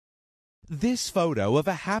This photo of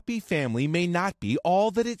a happy family may not be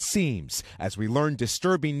all that it seems, as we learn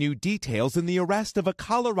disturbing new details in the arrest of a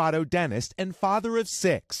Colorado dentist and father of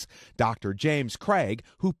 6, Dr. James Craig,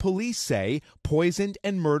 who police say poisoned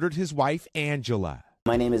and murdered his wife, Angela.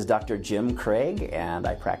 My name is Dr. Jim Craig, and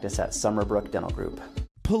I practice at Summerbrook Dental Group.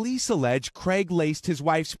 Police allege Craig laced his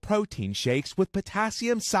wife's protein shakes with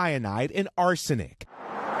potassium cyanide and arsenic,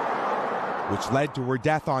 which led to her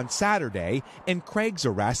death on Saturday and Craig's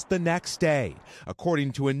arrest the next day.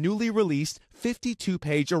 According to a newly released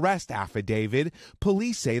 52-page arrest affidavit,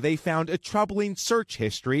 police say they found a troubling search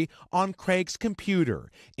history on Craig's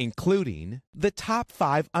computer, including the top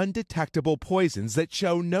 5 undetectable poisons that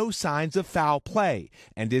show no signs of foul play,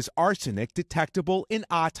 and is arsenic detectable in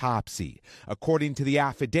autopsy. According to the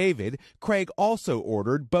affidavit, Craig also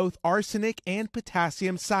ordered both arsenic and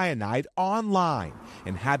potassium cyanide online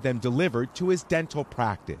and had them delivered to his dental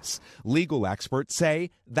practice. Legal experts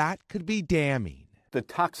say that could be damning. The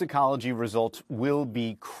toxicology results will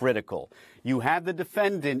be critical. You have the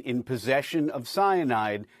defendant in possession of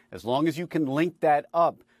cyanide. As long as you can link that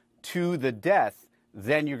up to the death,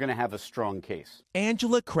 then you're going to have a strong case.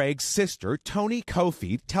 Angela Craig's sister, Toni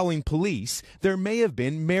Kofeld, telling police there may have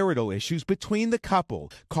been marital issues between the couple,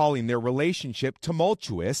 calling their relationship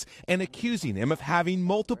tumultuous and accusing him of having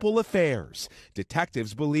multiple affairs.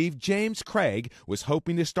 Detectives believe James Craig was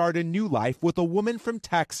hoping to start a new life with a woman from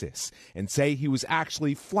Texas and say he was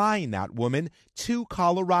actually flying that woman to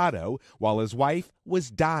Colorado while his wife was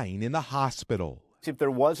dying in the hospital. If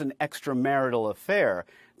there was an extramarital affair,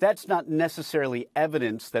 that's not necessarily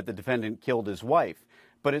evidence that the defendant killed his wife,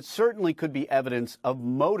 but it certainly could be evidence of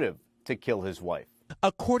motive to kill his wife.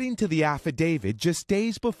 According to the affidavit, just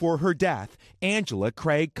days before her death, Angela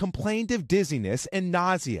Craig complained of dizziness and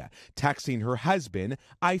nausea, texting her husband,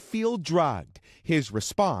 "I feel drugged." His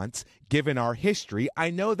response, "Given our history,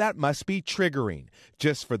 I know that must be triggering.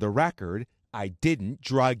 Just for the record, I didn't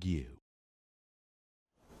drug you."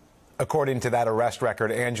 According to that arrest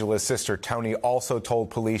record, Angela's sister Toni also told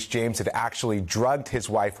police James had actually drugged his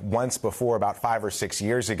wife once before, about 5 or 6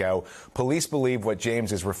 years ago. Police believe what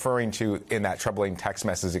James is referring to in that troubling text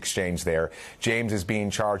message exchange there. James is being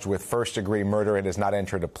charged with first-degree murder and has not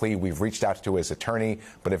entered a plea. We've reached out to his attorney,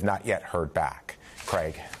 but have not yet heard back.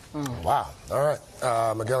 Craig. Wow. All right.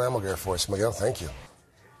 Miguel Almaguer for us. Miguel, thank you.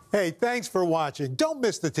 Hey, thanks for watching. Don't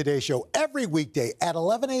miss the Today Show every weekday at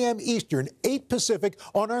 11 a.m. Eastern, 8 Pacific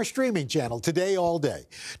on our streaming channel, Today All Day.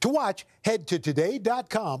 To watch, head to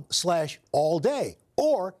today.com/allday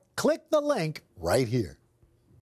or click the link right here.